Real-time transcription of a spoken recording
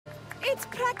It's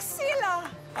Praxilla!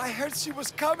 I heard she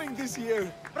was coming this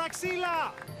year.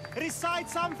 Praxilla! Recite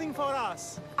something for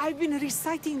us! I've been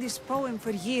reciting this poem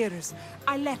for years.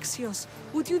 Alexios,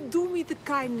 would you do me the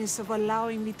kindness of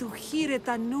allowing me to hear it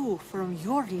anew from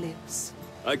your lips?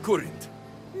 I couldn't.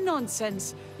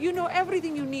 Nonsense. You know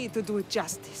everything you need to do it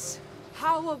justice.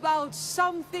 How about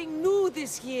something new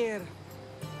this year?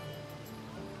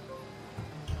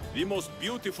 The most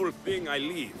beautiful thing I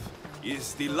leave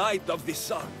is the light of the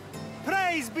sun.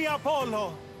 Praise be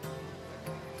Apollo!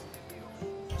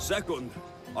 Second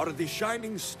are the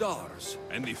shining stars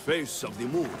and the face of the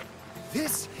moon.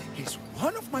 This is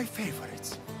one of my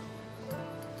favorites.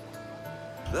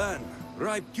 Then,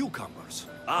 ripe cucumbers,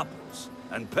 apples,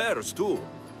 and pears too.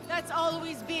 That's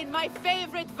always been my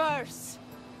favorite verse.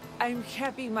 I'm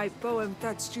happy my poem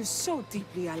touched you so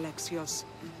deeply, Alexios.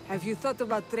 Have you thought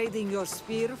about trading your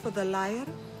spear for the lyre?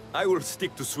 I will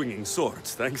stick to swinging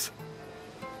swords, thanks.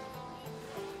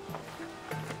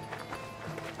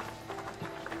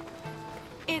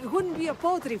 It wouldn't be a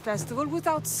poetry festival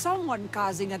without someone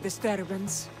causing a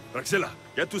disturbance. Praxilla,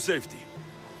 get to safety.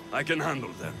 I can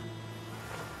handle them.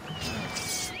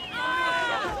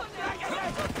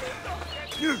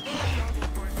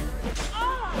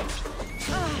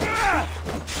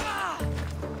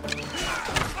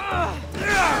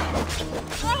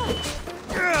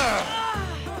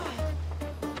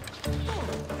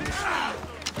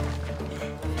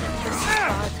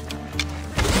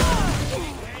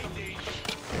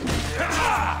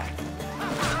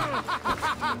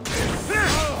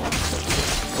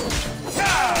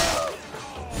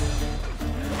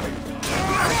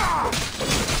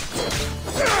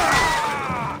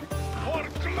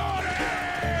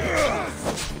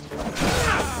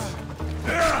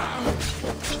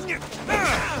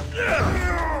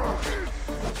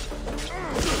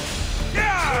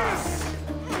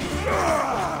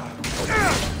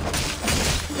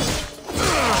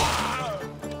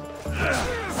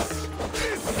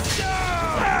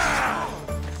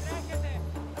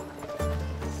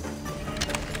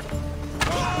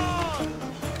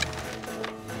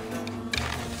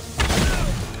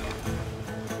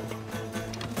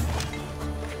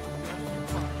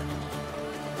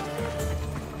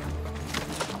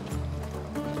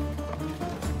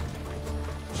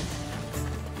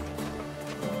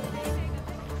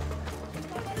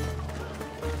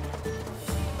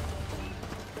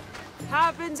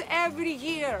 Happens every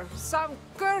year. Some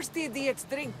cursed idiots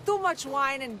drink too much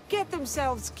wine and get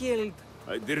themselves killed.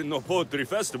 I didn't know poetry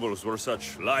festivals were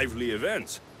such lively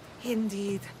events.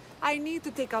 Indeed. I need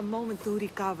to take a moment to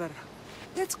recover.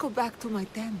 Let's go back to my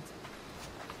tent.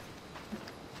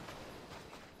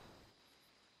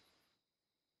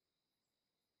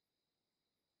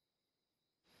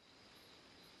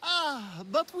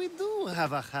 But we do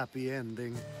have a happy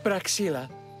ending. Praxilla,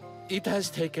 it has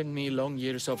taken me long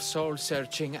years of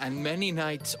soul-searching and many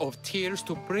nights of tears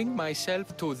to bring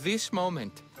myself to this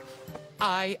moment.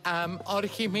 I am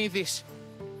Archimedes,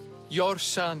 your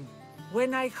son.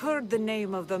 When I heard the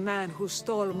name of the man who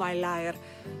stole my lyre,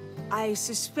 I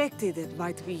suspected it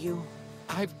might be you.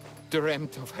 I've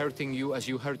dreamt of hurting you as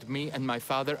you hurt me and my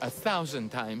father 1,000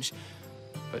 times.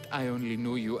 But I only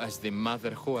knew you as the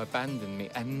mother who abandoned me,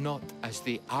 and not as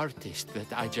the artist that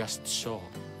I just saw.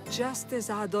 Just as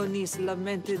Adonis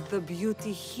lamented the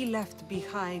beauty he left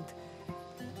behind,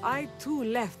 I too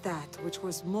left that which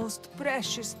was most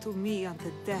precious to me on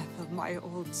the death of my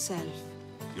old self.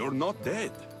 You're not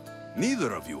dead.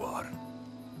 Neither of you are.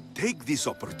 Take this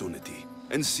opportunity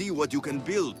and see what you can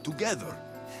build together.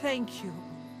 Thank you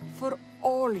for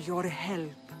all your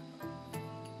help.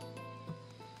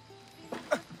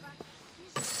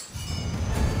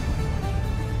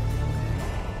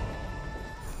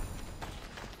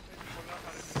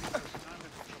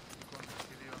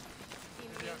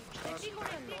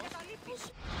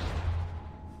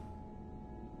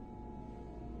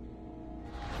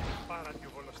 Πάρα πιο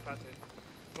βολοστάτε.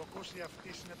 Το κούσι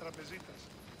αυτής είναι τραπεζίτας.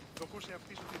 Το κούσι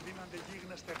αυτής ότι δίνανται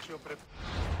γίγνεσθε αξιοπρέπεια.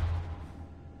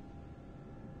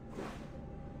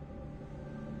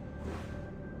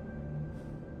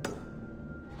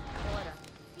 Τώρα,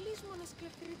 λύσμονες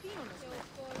κλεφτριτίωνες. Και ο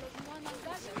κόλος μου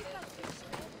αναγκάζει να καθίσει.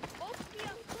 Όποιοι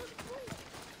αυτός που...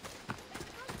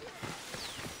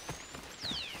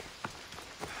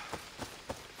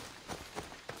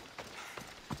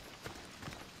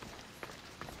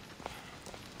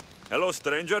 Hello,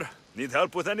 stranger. Need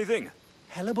help with anything?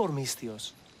 Hellebore, Mystios.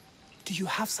 Do you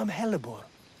have some hellebore?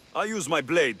 I use my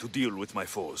blade to deal with my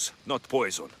foes, not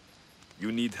poison. You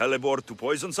need hellebore to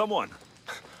poison someone?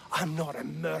 I'm not a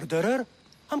murderer.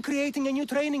 I'm creating a new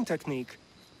training technique.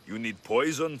 You need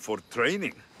poison for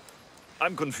training?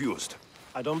 I'm confused.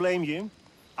 I don't blame you.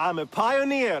 I'm a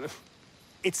pioneer.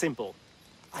 It's simple.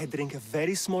 I drink a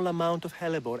very small amount of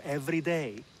hellebore every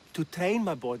day to train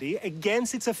my body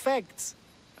against its effects.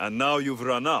 And now you've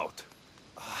run out.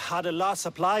 I had a large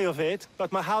supply of it,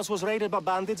 but my house was raided by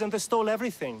bandits and they stole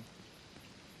everything.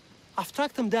 I've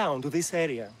tracked them down to this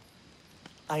area.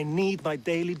 I need my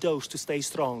daily dose to stay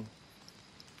strong.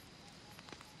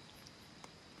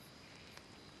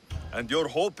 And you're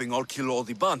hoping I'll kill all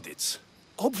the bandits?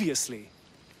 Obviously.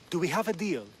 Do we have a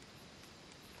deal?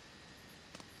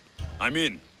 I'm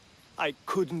in. I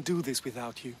couldn't do this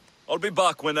without you. I'll be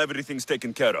back when everything's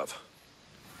taken care of.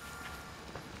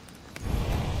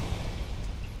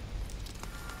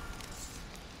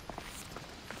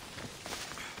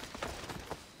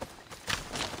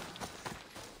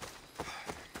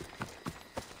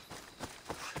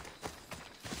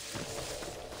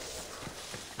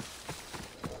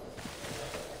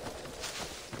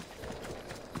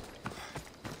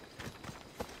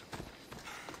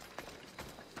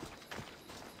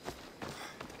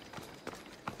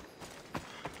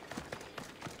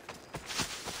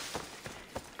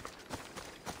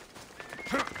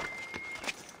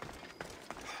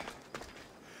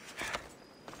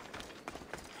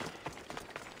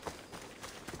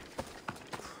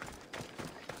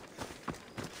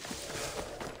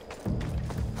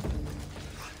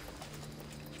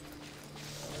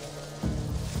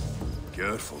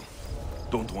 Careful.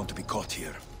 Don't want to be caught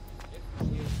here.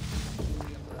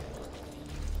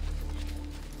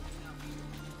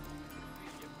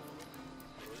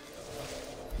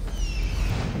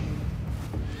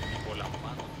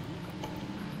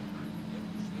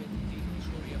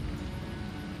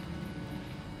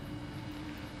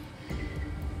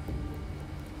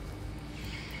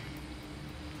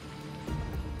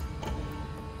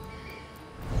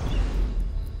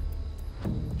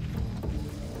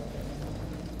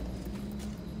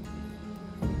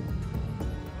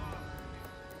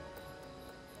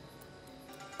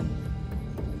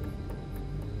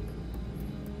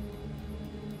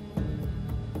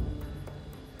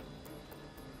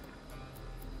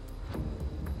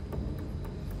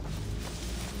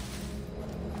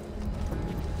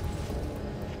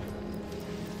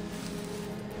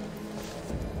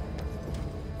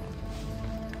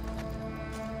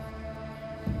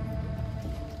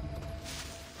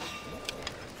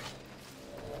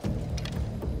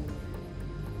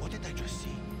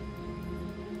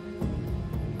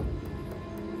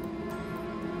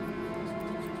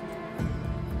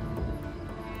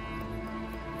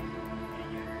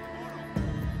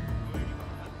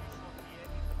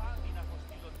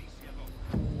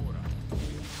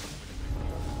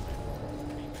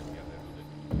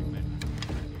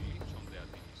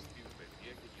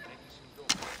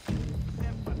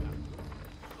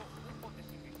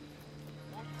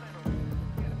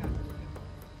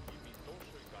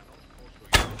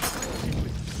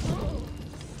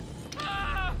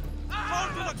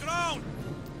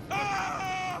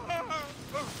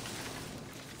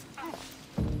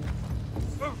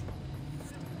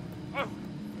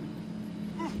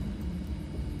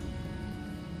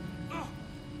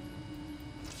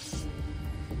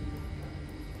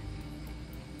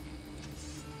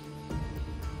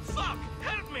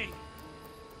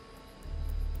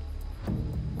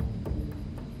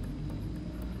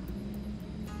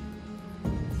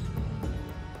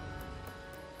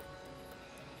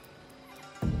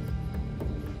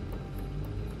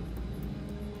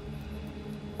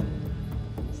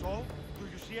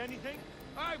 Anything?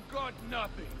 I've got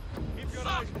nothing. Keep your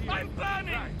eyes peeled. I'm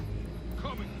burning! Right.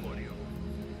 Coming for you.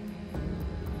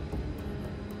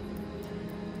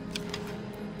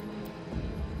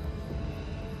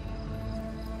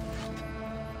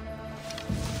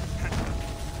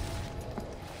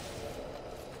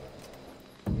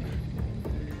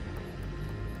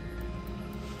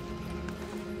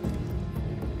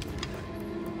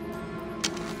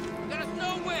 There's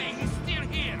no way he's still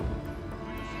here.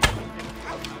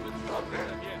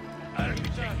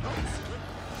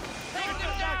 Take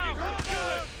them down!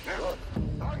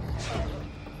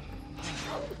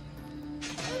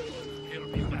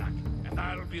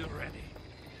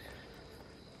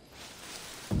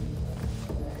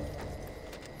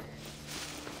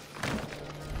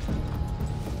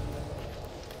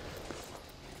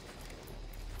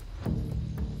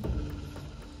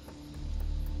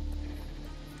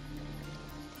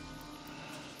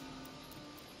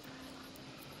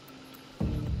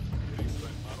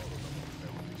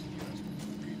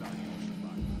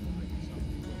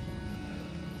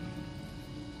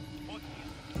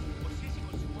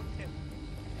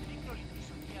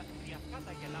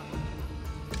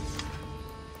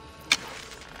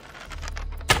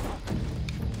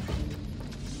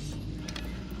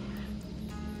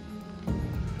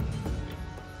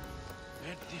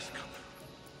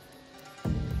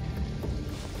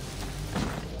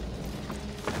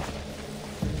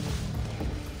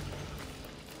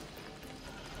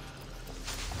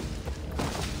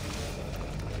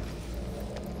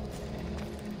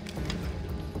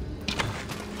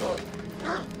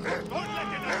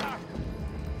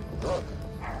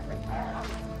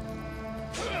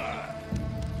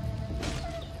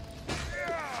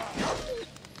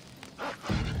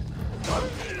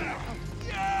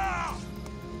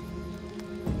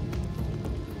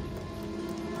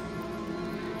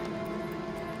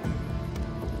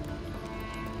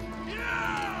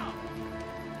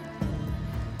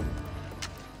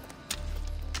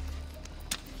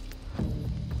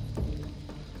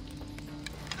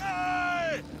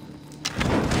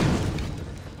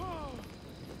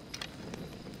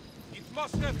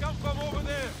 Death comes from over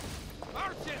there!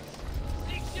 Archers!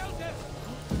 Seek shelter!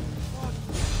 What?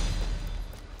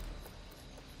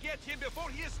 Get him before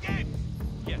he escapes!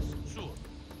 Yes, sure.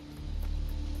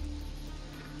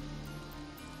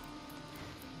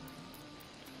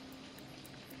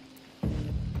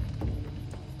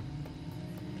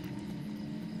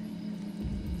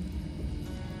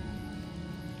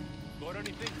 Got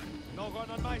anything? No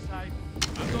gun on my side.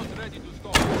 I'm not ready to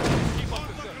stop. Keep on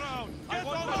the ground! I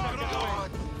want to get away!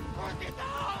 Put it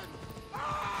down!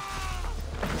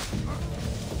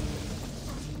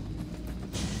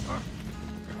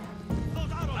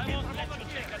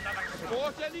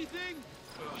 Spot anything?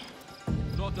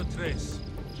 Not a trace.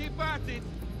 Keep at it.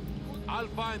 I'll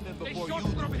find them before you do.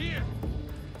 From here.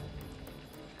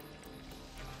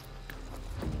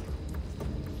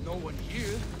 No one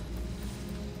here.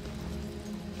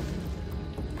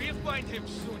 We'll find him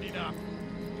soon enough.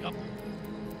 Yup.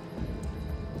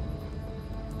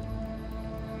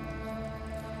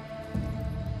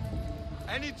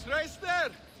 Any trace there?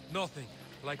 Nothing.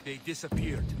 Like they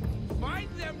disappeared. Find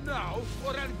them now,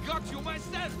 or I'll gut you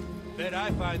myself! Bet I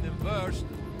find them first.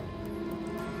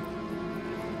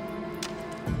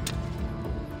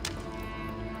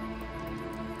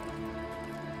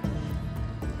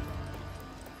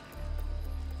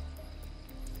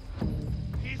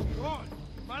 He's gone!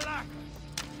 Malakas!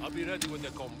 I'll be ready when they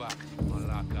come back.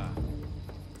 Malaka.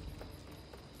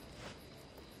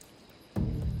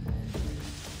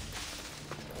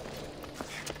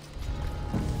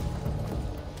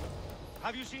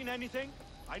 Have you seen anything?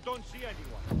 I don't see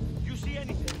anyone. You see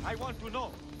anything? I want to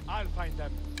know. I'll find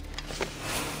them.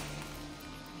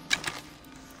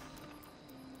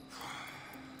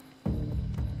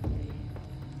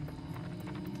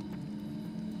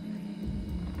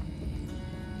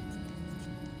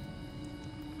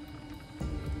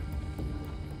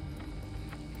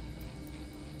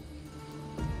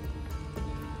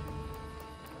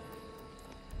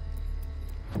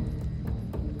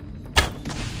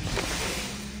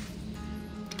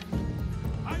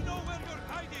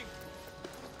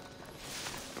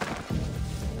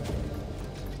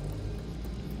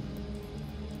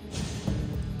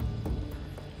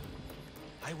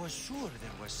 I was sure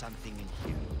there was something in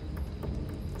here.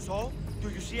 So? Do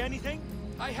you see anything?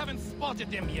 I haven't spotted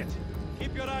them yet.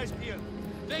 Keep your eyes peeled.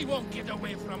 They won't get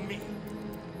away from me.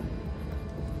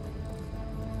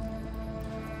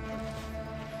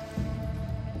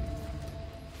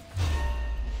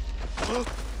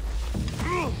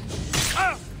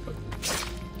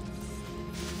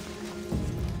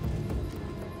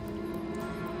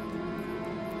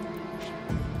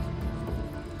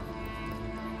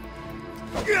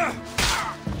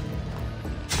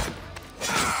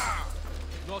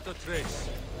 Not a trace.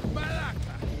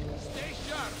 Malaka! Stay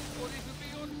sharp, or it will be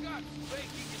your guts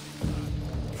breaking in the sun.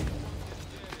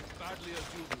 As badly as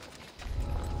you do.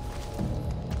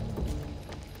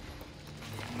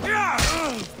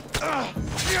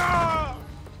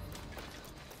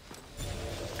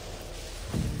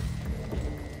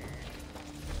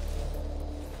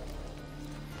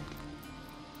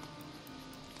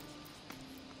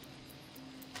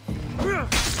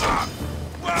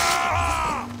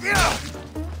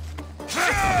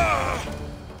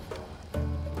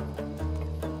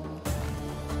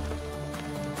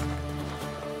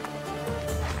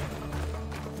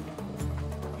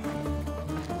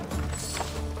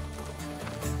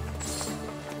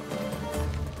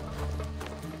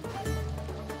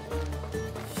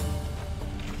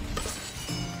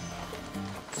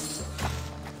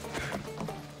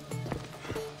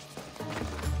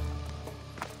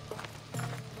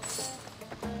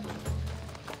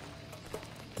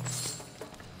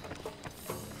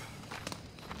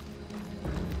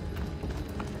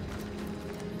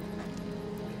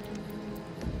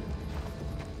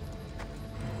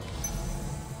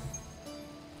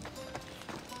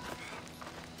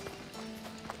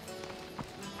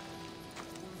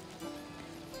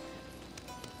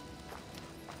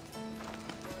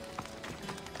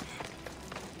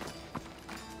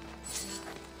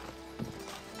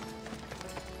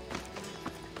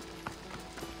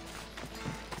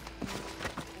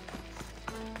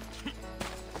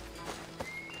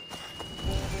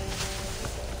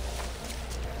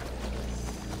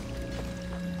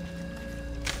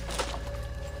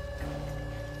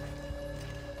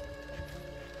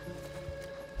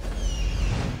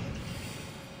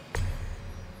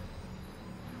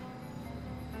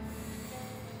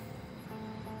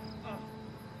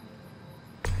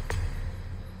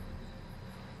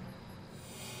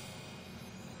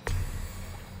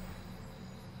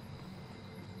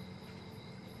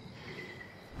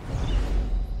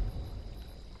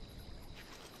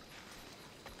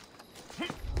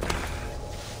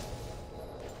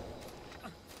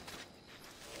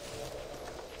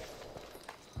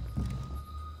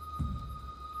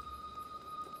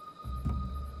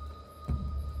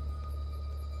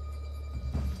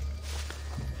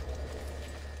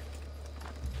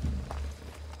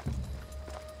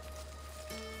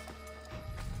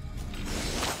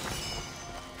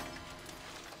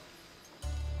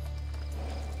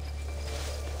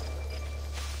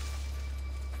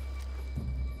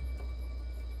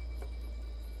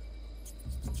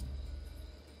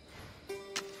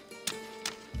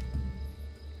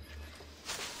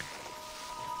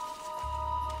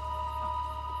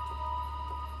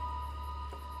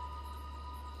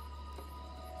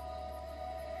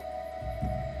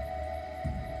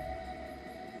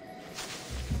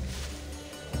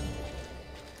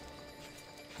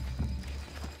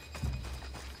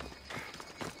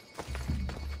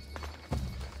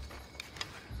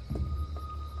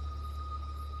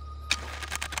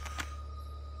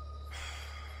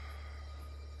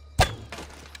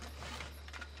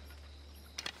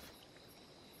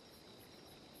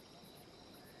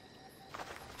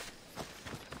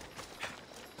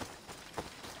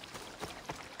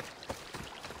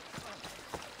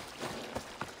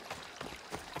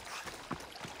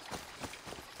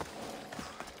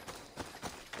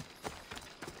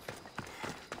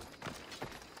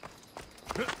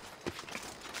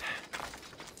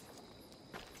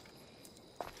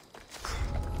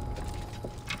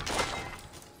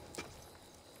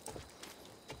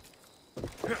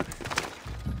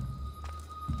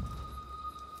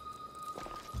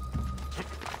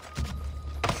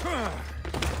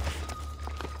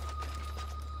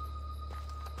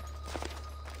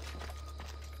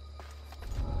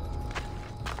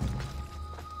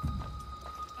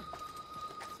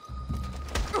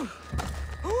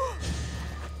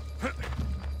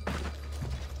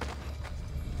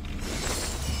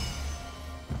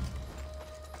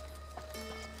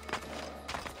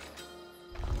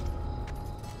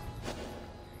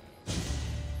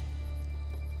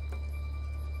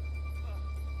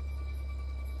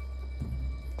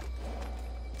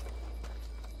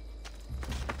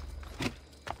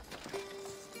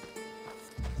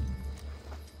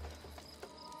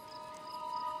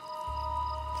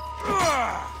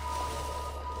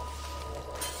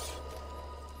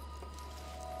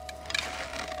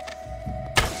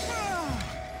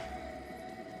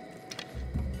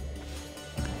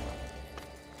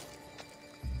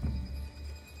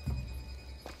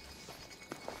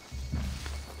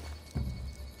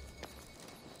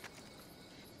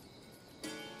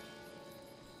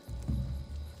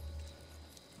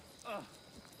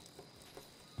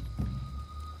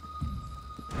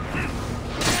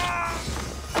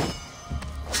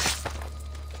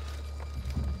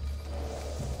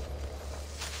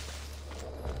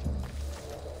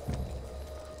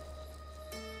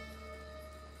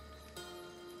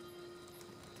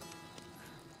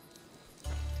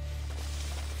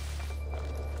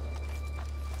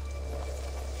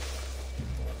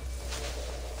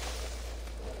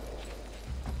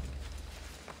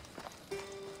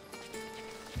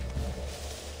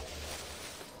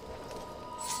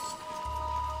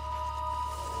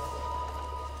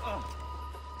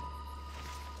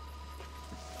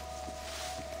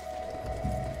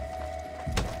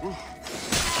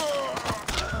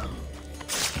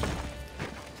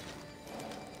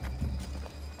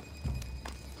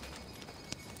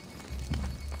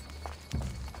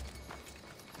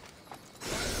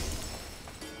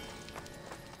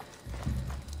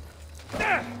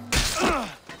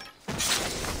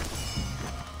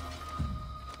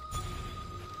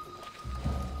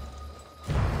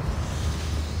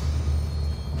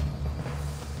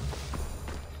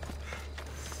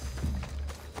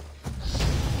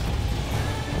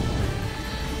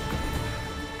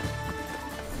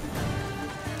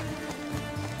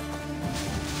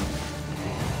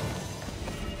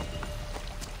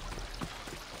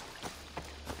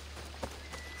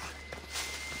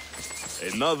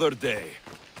 Another day.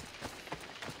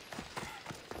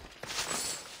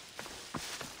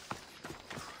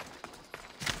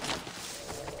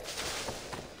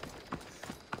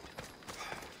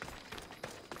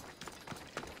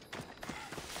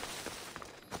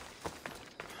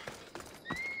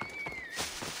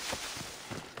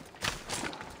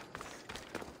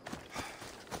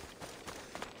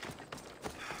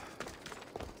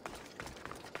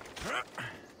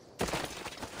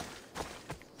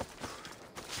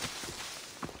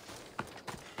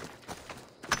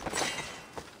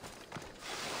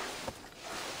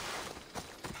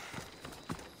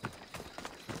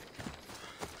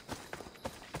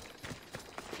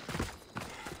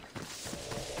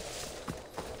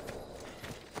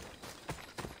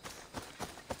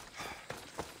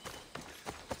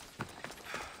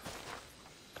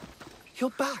 You're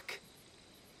back.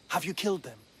 Have you killed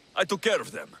them? I took care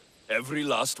of them. Every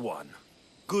last one.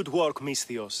 Good work,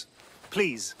 Misthios.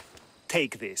 Please,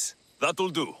 take this.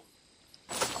 That'll do.